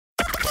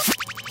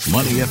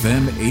Money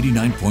FM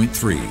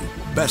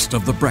 89.3, best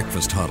of the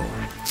breakfast huddle.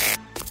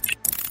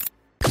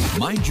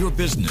 Mind your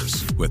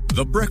business with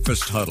the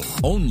breakfast huddle,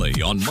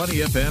 only on Money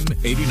FM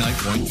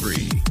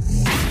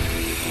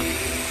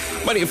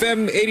 89.3. Money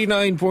FM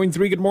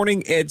 89.3. Good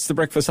morning. It's the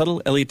Breakfast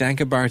Huddle. Elliot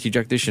Danker, Bharati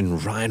Jagdish,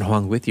 and Ryan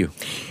Huang with you.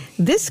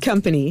 This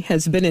company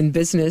has been in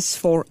business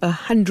for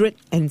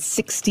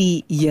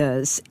 160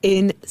 years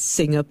in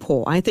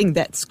Singapore. I think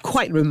that's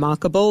quite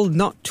remarkable.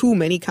 Not too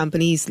many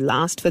companies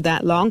last for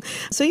that long.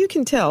 So you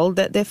can tell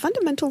that their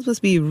fundamentals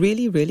must be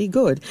really, really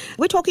good.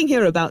 We're talking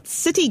here about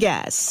City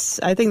Gas.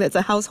 I think that's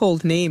a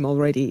household name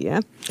already, yeah?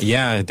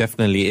 Yeah, it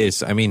definitely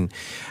is. I mean,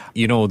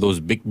 you know, those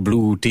big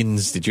blue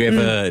tins. Did you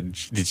ever,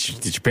 did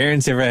your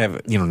parents ever have,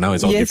 you know, now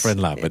it's all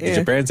different lah, but did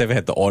your parents ever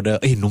have to order,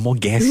 hey, no more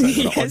gas?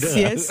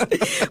 Yes.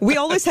 We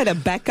always had a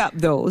backup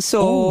though.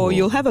 So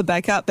you'll have a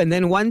backup, and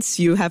then once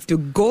you have to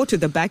go to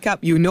the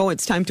backup, you know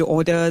it's time to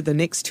order the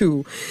next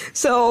two.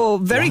 So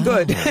very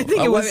good. I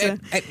think it was. And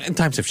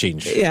times have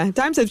changed. Yeah,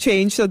 times have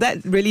changed. So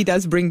that really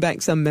does bring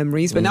back some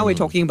memories. But now we're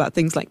talking about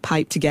things like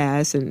piped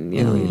gas, and,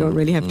 you know, you don't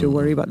really have to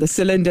worry about the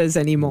cylinders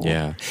anymore.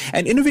 Yeah.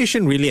 And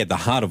innovation really at the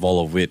heart of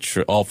all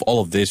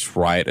of this,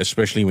 right?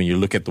 Especially when you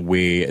look at the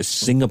way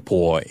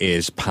Singapore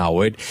is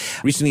powered.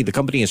 Recently, the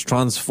company has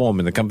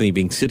transformed, and the company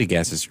being City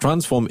Gas has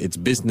transformed its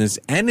business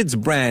and its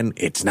brand.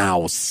 It's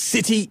now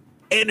City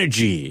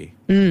Energy.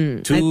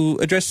 To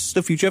address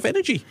the future of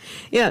energy.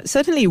 Yeah,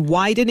 certainly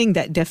widening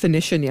that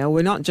definition. Yeah,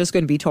 we're not just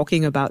going to be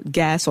talking about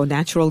gas or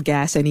natural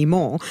gas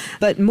anymore,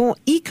 but more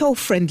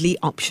eco-friendly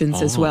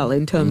options as well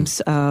in terms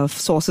of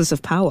sources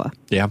of power.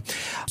 Yeah.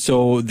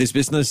 So this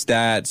business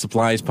that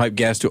supplies pipe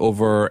gas to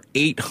over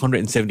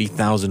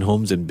 870,000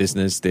 homes and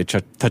business, they're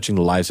touching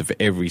the lives of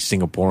every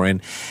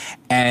Singaporean.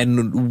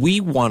 And we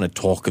want to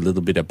talk a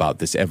little bit about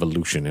this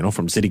evolution, you know,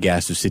 from City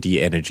Gas to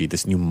City Energy,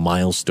 this new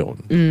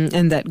milestone.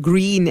 And that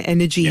green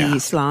energy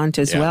slant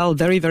as well.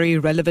 Very, very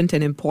relevant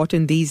and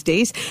important these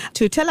days.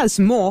 To tell us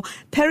more,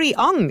 Perry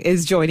Ong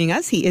is joining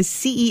us. He is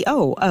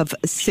CEO of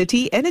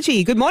City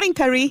Energy. Good morning,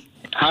 Perry.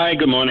 Hi,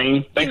 good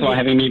morning. Thanks for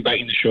having me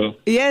back in the show.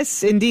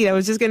 Yes, indeed. I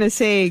was just going to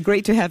say,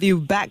 great to have you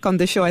back on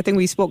the show. I think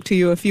we spoke to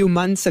you a few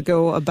months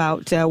ago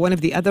about one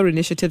of the other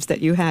initiatives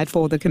that you had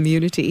for the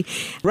community.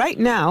 Right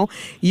now,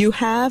 you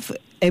have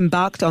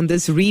embarked on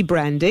this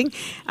rebranding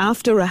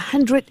after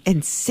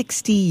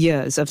 160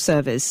 years of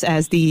service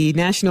as the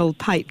national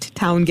piped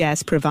town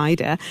gas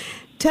provider.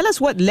 Tell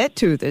us what led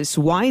to this.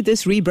 Why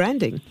this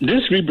rebranding?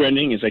 This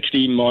rebranding is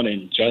actually more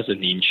than just a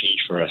name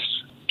change for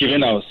us.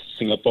 Given our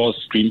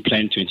Singapore's Green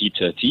Plan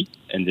 2030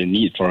 and the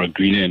need for a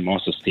greener and more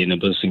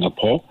sustainable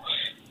Singapore,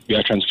 we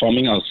are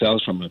transforming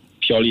ourselves from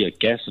purely a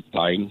gas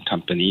supplying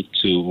company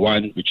to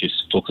one which is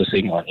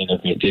focusing on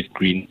innovative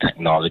green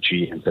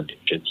technology and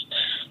solutions.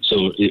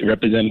 So it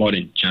represents more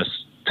than just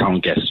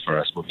town gas for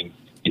us moving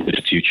into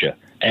the future.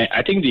 And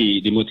I think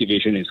the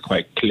motivation is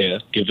quite clear,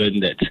 given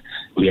that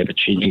we have a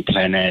changing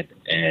planet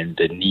and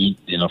the need,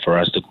 you know, for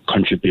us to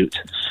contribute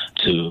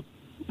to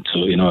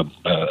you know,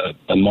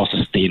 a more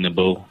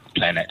sustainable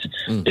planet.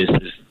 This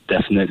is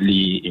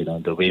definitely, you know,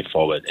 the way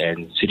forward.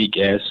 And City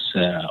Gas,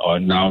 or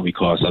now we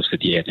call ourselves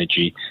City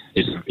Energy,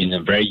 is in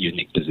a very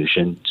unique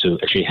position to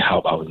actually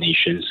help our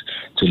nations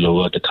to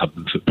lower the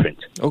carbon footprint.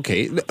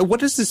 Okay. What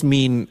does this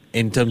mean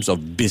in terms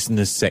of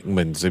business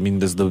segments? I mean,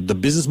 does the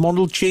business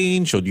model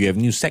change, or do you have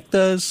new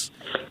sectors?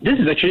 This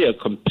is actually a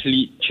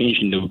complete change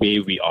in the way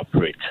we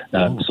operate.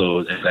 So,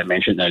 as I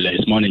mentioned earlier,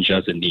 it's more than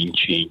just a name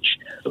change.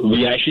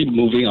 We are actually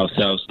moving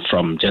ourselves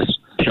from just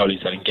purely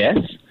selling gas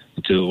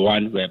to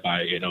one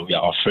whereby, you know, we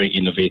are offering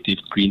innovative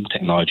green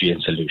technology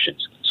and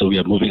solutions. So we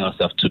are moving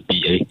ourselves to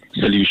be a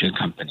solution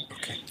company.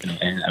 Okay.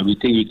 And we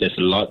think there's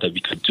a lot that we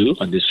could do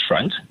on this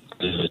front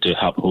to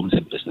help homes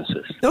and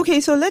businesses.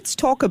 Okay, so let's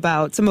talk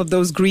about some of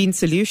those green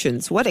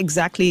solutions. What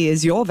exactly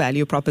is your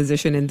value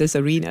proposition in this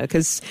arena?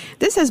 Because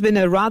this has been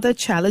a rather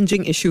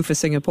challenging issue for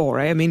Singapore,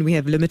 right? I mean, we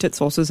have limited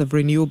sources of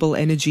renewable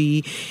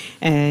energy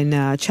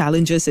and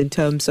challenges in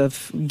terms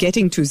of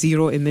getting to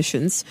zero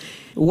emissions.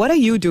 What are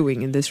you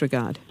doing in this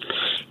regard?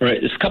 Right,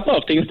 there's a couple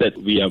of things that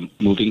we are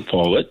moving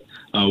forward.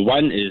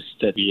 One is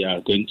that we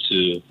are going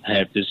to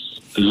have this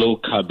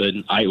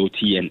low-carbon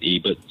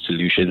IoT-enabled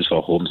solutions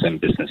for homes and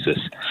businesses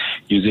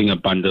using a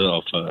bundle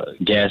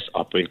of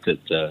gas-operated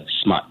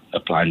smart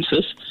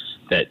appliances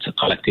that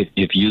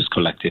if used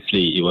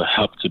collectively, it will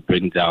help to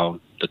bring down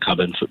the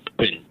carbon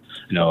footprint,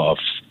 you know, of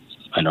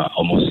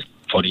almost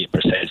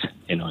 48%,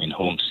 you know, in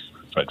homes,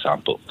 for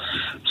example.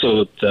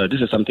 So this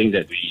is something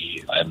that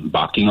we are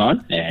embarking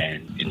on,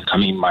 and in the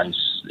coming months,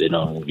 you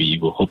know, we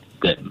will hope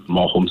that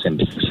more homes and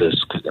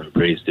businesses could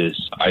embrace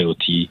this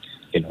IoT,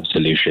 you know,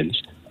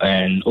 solutions.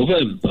 And over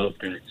and above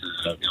that,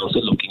 we're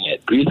also looking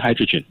at green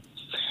hydrogen.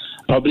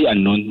 Probably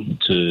unknown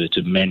to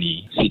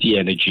many, City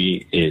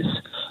Energy is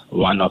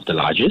one of the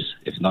largest,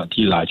 if not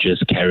the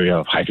largest, carrier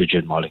of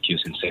hydrogen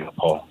molecules in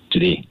Singapore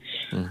today.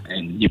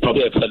 And you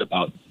probably have heard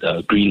about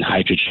green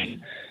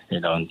hydrogen, you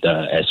know,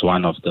 as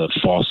one of the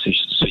 4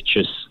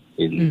 switches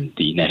in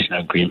the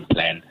National Green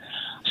Plan.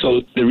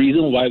 So the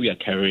reason why we are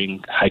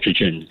carrying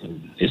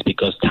hydrogen is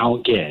because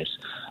town gas,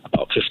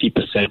 about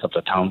 50% of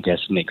the town gas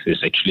mix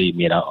is actually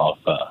made out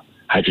of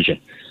hydrogen.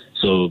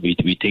 So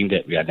we think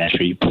that we are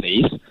naturally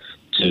placed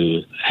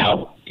to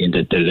help in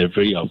the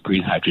delivery of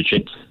green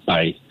hydrogen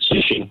by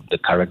switching the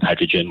current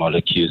hydrogen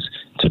molecules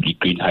to be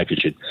green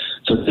hydrogen.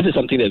 So this is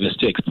something that we're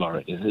still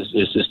exploring. This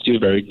is still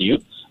very new,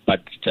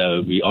 but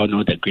we all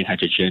know that green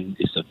hydrogen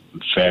is a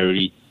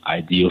very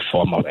ideal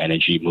form of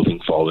energy moving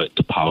forward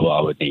to power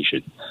our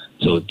nation.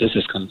 So this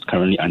is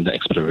currently under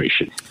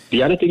exploration.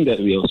 The other thing that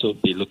we also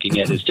be looking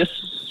at is just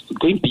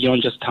going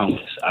beyond just towns.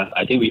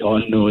 I think we all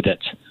know that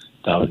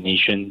our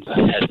nation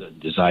has a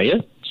desire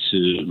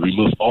to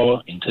remove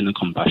all internal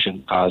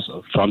combustion cars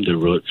from the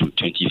road from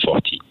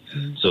 2040.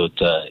 So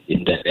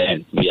in that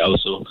end, we are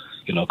also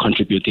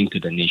contributing to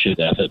the nation's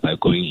effort by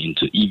going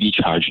into EV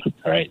charging.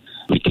 Right,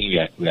 we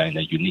think we are in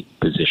a unique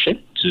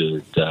position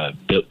to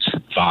build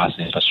vast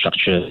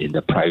infrastructure in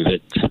the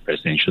private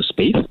residential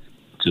space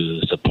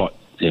to support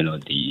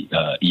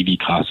the EV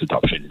cars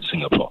adoption in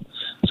Singapore.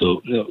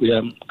 So we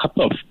have a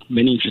couple of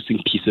many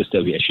interesting pieces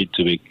that we actually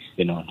doing,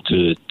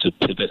 to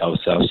pivot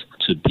ourselves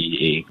to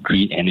be a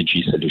green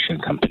energy solution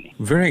company.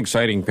 Very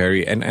exciting,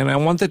 Perry. And I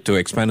wanted to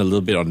expand a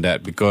little bit on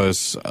that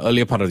because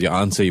earlier part of your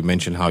answer, you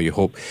mentioned how you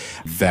hope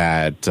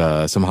that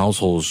some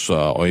households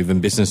or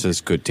even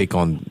businesses could take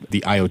on the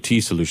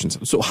IoT solutions.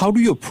 So how do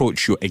you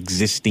approach your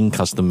existing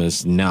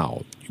customers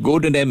now? You go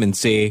to them and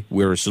say,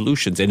 we're a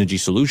energy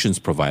solutions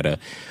provider.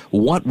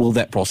 What will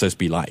that process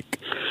be like?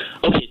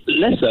 Okay,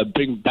 let's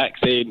bring back,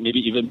 say, maybe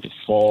even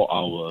before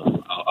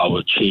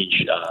our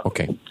change.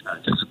 Okay.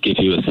 Just to give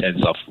you a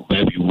sense of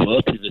where we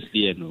were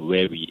previously and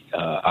where we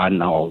are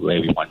now, or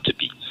where we want to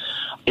be.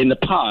 In the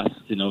past,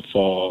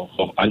 for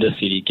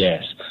undercity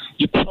gas,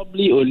 you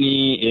probably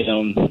only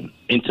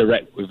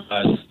interact with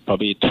us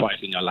probably twice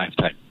in your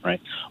lifetime,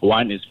 right?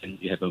 One is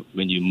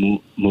when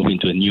you move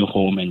into a new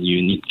home and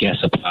you need gas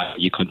supply,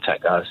 you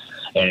contact us,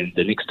 and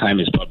the next time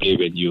is probably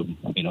when you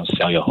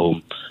sell your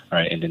home,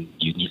 right? And then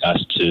you need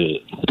us to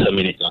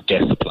terminate your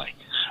gas supply,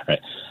 right?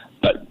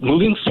 But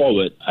moving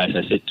forward, as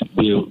I said,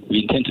 we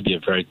intend to be a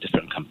very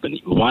different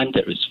company, one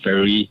that is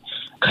very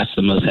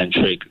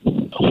customer-centric,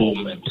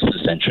 home and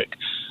business-centric.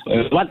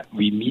 What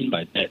we mean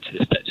by that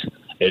is that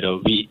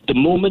the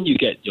moment you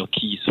get your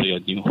keys for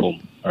your new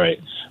home, all right,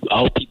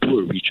 our people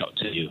will reach out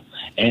to you,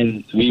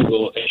 and we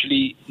will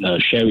actually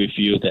share with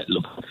you that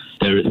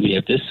we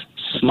have this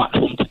smart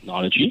home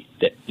technology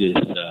that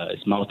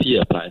is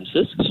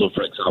multi-appliances. So,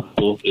 for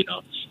example,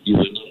 you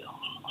will need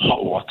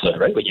hot water,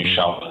 right? When you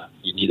shower,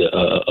 you need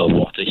a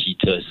water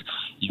heaters.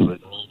 You will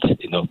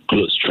need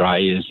clothes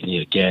dryers, you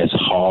need a gas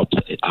hob,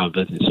 an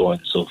oven, and so on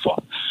and so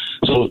forth.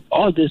 So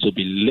all this will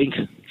be linked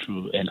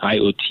through an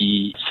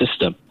IoT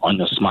system on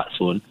your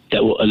smartphone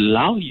that will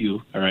allow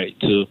you, all right,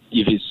 to,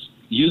 if it's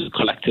used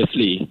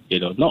collectively,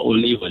 not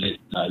only will it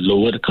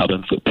lower the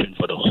carbon footprint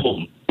for the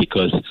home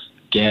because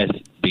gas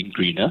being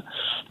greener,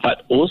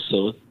 but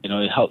also,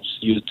 it helps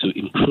you to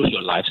improve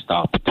your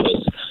lifestyle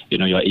because,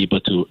 you're able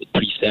to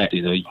preset,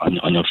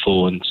 on your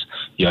phones.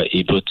 You're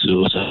able to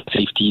also have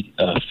safety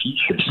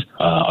features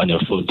on your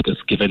phone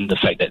because given the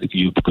fact that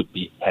you could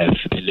have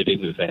been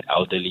living with an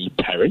elderly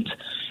parent,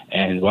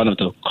 and one of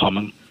the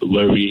common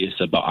worry is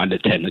about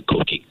unattended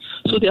cooking.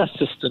 So there are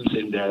systems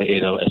in there,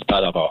 as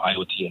part of our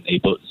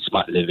IoT-enabled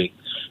smart living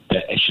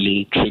that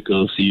actually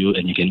triggers you,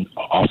 and you can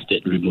off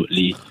it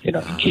remotely, in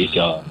case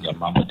your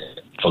mom or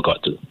dad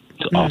forgot to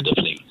off the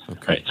flame.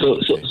 Okay. Right.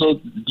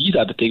 So these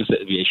are the things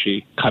that we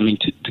actually coming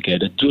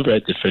together, do very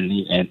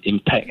differently, and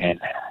impact and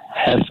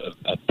have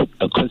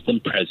a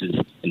constant presence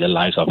in the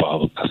lives of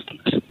our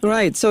customers.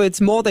 Right. So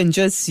it's more than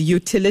just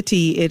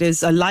utility. It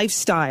is a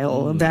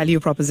lifestyle value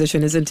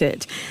proposition, isn't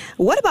it?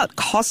 What about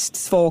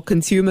costs for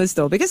consumers,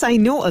 though? Because I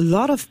know a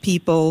lot of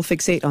people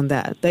fixate on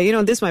that.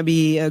 This might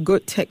be a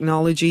good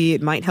technology.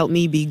 It might help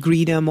me be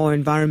greener, more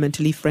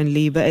environmentally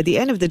friendly. But at the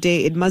end of the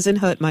day, it mustn't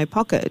hurt my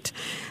pocket.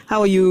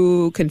 How are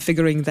you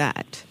configuring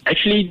that?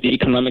 Actually, the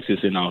economics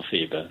is in our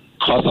favor.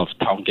 Cost of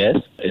town gas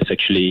is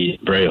actually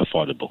very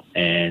affordable.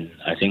 And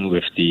I think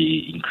with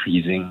the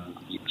increasing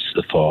needs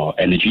for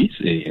energies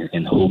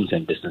in homes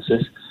and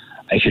businesses,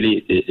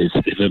 actually it's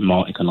even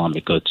more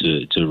economical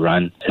to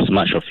run as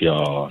much of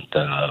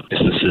the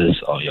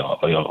businesses or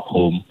your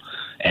home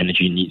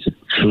energy needs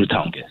through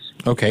town gas.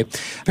 Okay.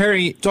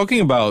 Perry,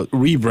 talking about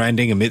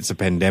rebranding amidst a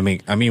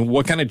pandemic,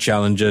 what kind of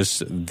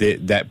challenges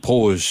that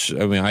pose?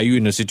 Are you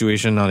in a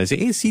situation now that say,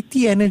 hey,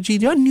 City Energy,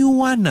 you're a new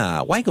one.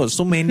 Why got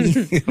so many?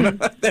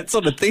 That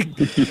sort of thing.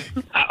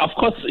 Of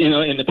course,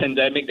 in the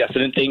pandemic, there are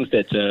certain things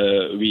that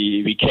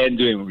we can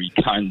do and we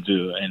can't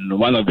do. And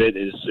one of it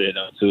is,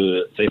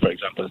 to say, for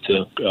example,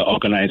 to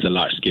organize a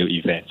large-scale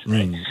event,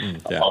 right?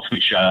 Of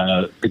which,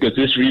 because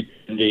this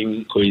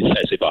rebranding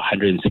coincides with our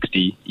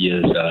 160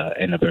 years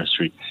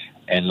anniversary.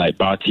 And like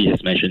Bharti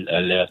has mentioned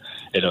earlier,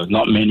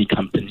 not many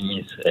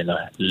companies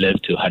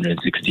live to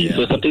 160.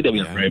 So something that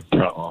we are very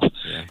proud of.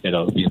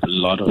 We have a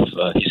lot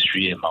of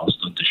history and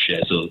milestone to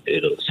share. So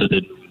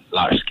certain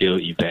large-scale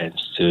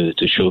events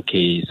to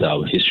showcase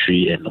our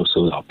history and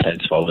also our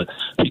plans forward.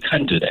 We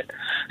can't do that.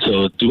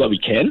 So do what we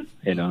can.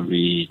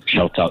 We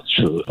shout out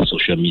through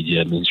social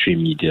media,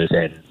 mainstream media,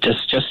 and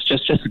just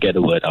to get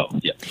the word out.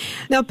 Yeah.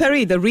 Now,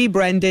 Perry, the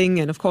rebranding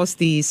and, of course,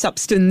 the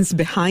substance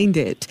behind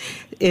it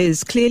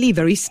is clearly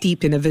very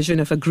steeped in a vision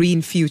of a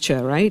green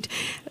future, right?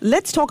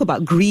 Let's talk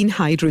about green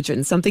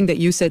hydrogen, something that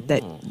you said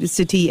that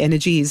City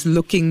Energy is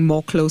looking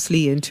more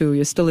closely into.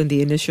 You're still in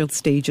the initial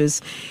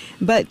stages.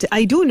 But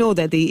I do know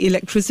that the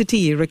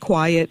electricity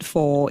required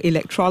for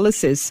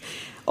electrolysis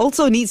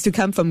also needs to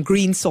come from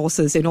green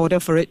sources in order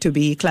for it to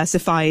be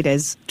classified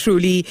as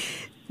truly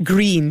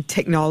green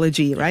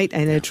technology, right?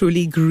 And a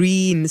truly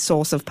green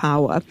source of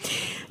power.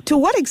 To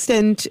what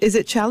extent is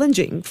it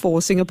challenging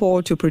for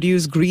Singapore to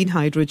produce green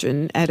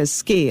hydrogen at a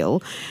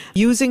scale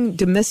using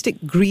domestic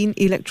green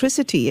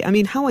electricity? I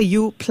mean, how are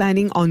you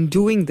planning on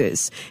doing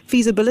this?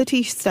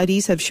 Feasibility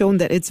studies have shown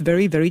that it's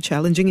very, very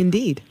challenging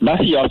indeed.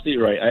 Matthew, you're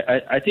absolutely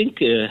right. I think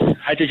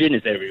hydrogen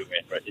is everywhere,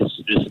 right? It's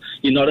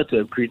in order to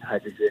have green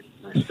hydrogen,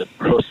 it's the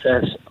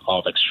process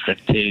of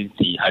extracting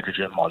the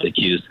hydrogen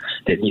molecules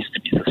that needs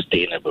to be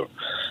sustainable.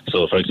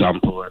 So, for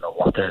example,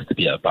 water has to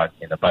be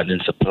in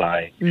abundant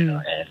supply,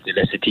 and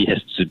electricity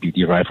has to be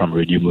derived from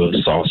renewable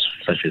source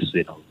such as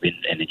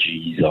wind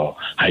energies or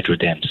hydro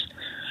dams.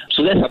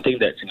 So that's something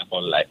that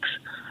Singapore lacks.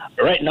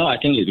 Right now, I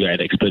think we are at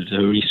an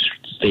exploratory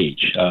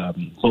stage,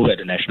 both at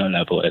the national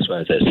level as well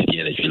as at the city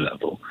energy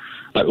level.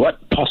 But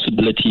what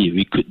possibility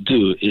we could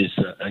do is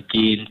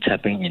again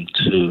tapping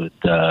into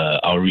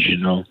our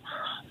regional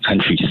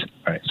countries,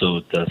 right?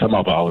 So some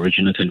of our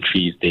regional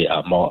countries,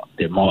 they're more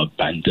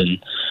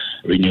abundant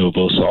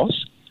renewable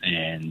source,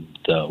 and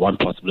one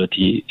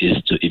possibility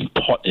is to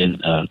import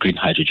in green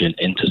hydrogen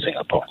into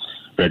Singapore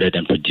rather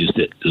than produce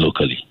it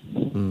locally.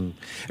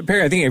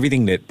 Perry, I think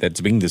everything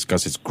that's being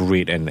discussed is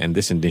great, and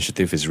this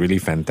initiative is really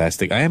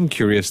fantastic. I am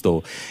curious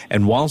though,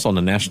 and whilst on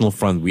the national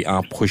front we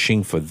are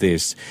pushing for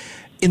this,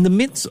 in the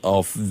midst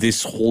of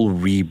this whole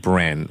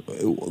rebrand,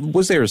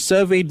 was there a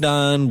survey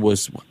done?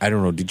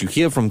 Did you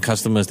hear from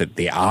customers that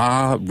they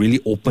are really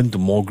open to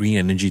more green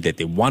energy, that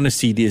they want to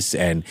see this,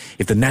 and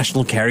if the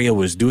national carrier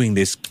was doing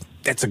this,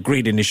 that's a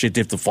great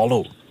initiative to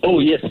follow? Oh,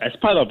 yes. As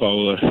part of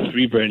our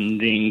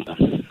rebranding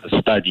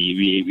study,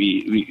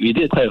 we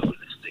did quite a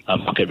holistic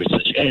market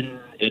research. And,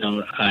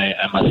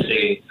 I must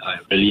say, I'm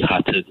really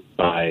heartened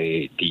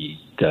by the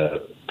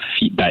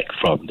feedback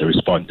from the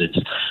respondents.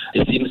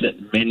 It seems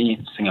that many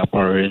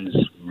Singaporeans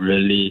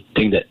really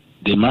think that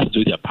they must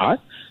do their part.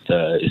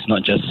 It's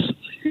not just,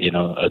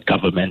 a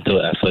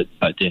governmental effort,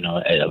 but,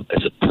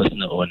 as a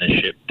personal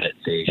ownership, that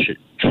they should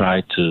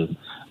try to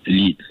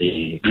lead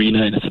a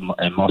greener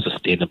and more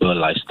sustainable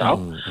lifestyle.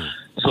 Mm-hmm.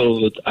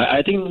 So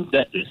I think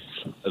that is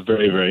a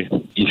very, very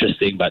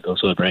interesting but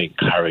also a very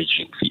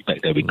encouraging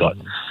feedback that we got.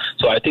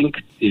 So I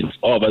think if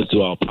all of us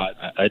do our part,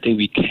 I think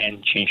we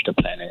can change the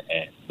planet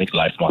and make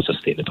life more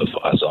sustainable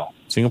for us all.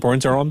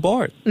 Singaporeans are on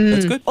board.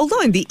 That's good.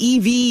 Although in the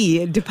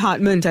EV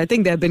department, I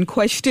think there have been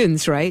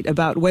questions, right,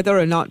 about whether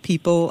or not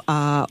people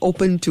are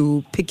open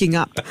to picking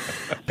up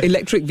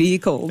electric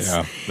vehicles.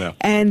 Yeah.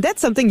 And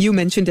that's something you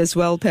mentioned as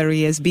well,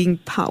 Perry, as being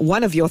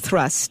one of your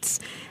thrusts.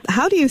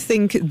 How do you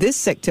think this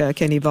sector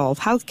can evolve?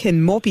 How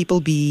can more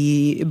people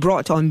be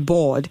brought on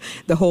board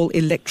the whole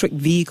electric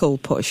vehicle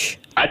push?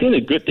 I think the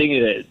good thing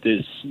is that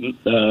this,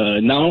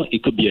 now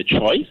it could be a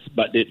choice,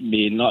 but it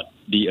may not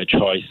be a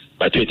choice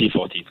by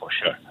 2040 for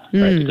sure.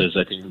 Right? Because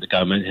I think the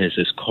government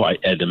is quite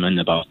adamant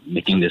about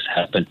making this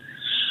happen.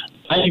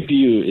 My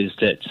view is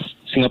that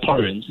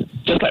Singaporeans,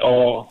 just like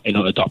all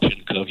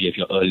adoption curve, you have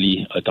your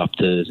early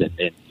adopters and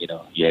then you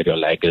have your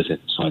laggers and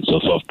so on and so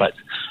forth. But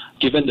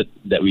given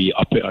that we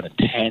operate on a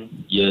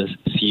 10 years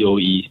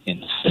COE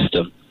in the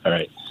system, all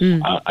right,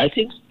 I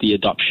think the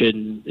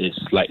adoption is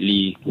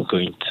likely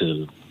going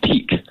to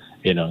peak,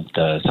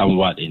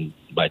 somewhat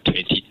by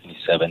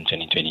 2027,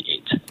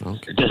 2028.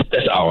 Okay.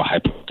 That's our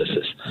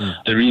hypothesis.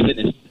 The reason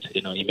is,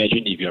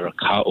 imagine if you're a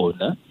car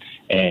owner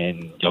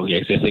and your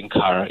existing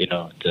car,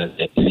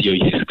 the COE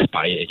is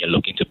expired and you're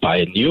looking to buy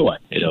a new one,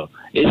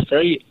 it's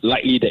very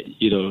likely that,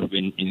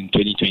 in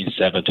 2027,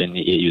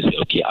 2028, you say,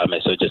 okay, I might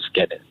as well just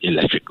get an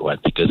electric one,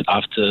 because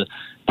after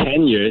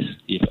 10 years,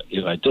 if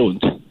I don't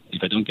get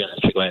an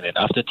electric one, and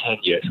after 10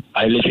 years,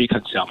 I literally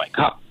can't sell my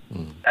car.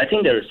 I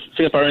think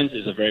Singaporeans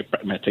is a very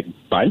pragmatic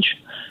bunch.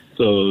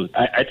 So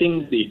I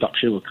think the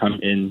adoption will come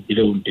in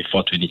even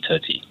before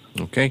 2030.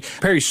 Okay.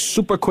 Perry,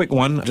 super quick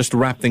one, just to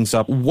wrap things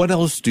up. What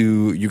else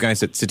do you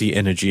guys at City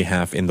Energy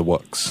have in the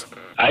works?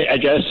 I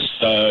just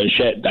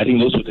shared, I think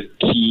those were the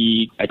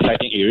key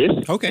exciting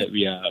areas that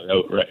we are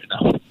right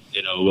now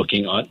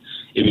working on.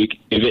 If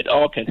it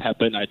all can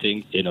happen, I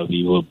think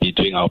we will be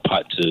doing our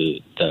part to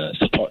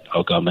support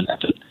our government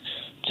effort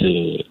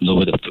to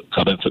lower the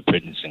carbon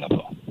footprint in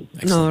Singapore.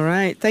 Excellent. All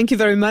right. Thank you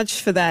very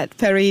much for that,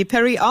 Perry.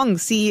 Perry Ong,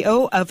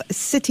 CEO of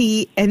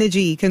City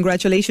Energy.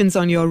 Congratulations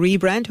on your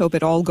rebrand. Hope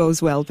it all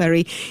goes well,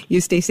 Perry. You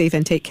stay safe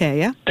and take care,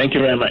 yeah? Thank you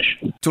very much.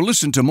 To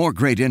listen to more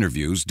great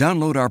interviews,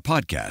 download our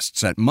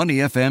podcasts at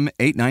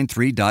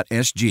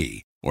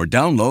moneyfm893.sg or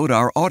download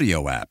our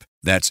audio app.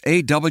 That's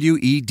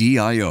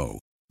AWEDIO.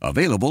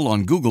 Available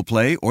on Google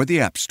Play or the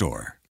App Store.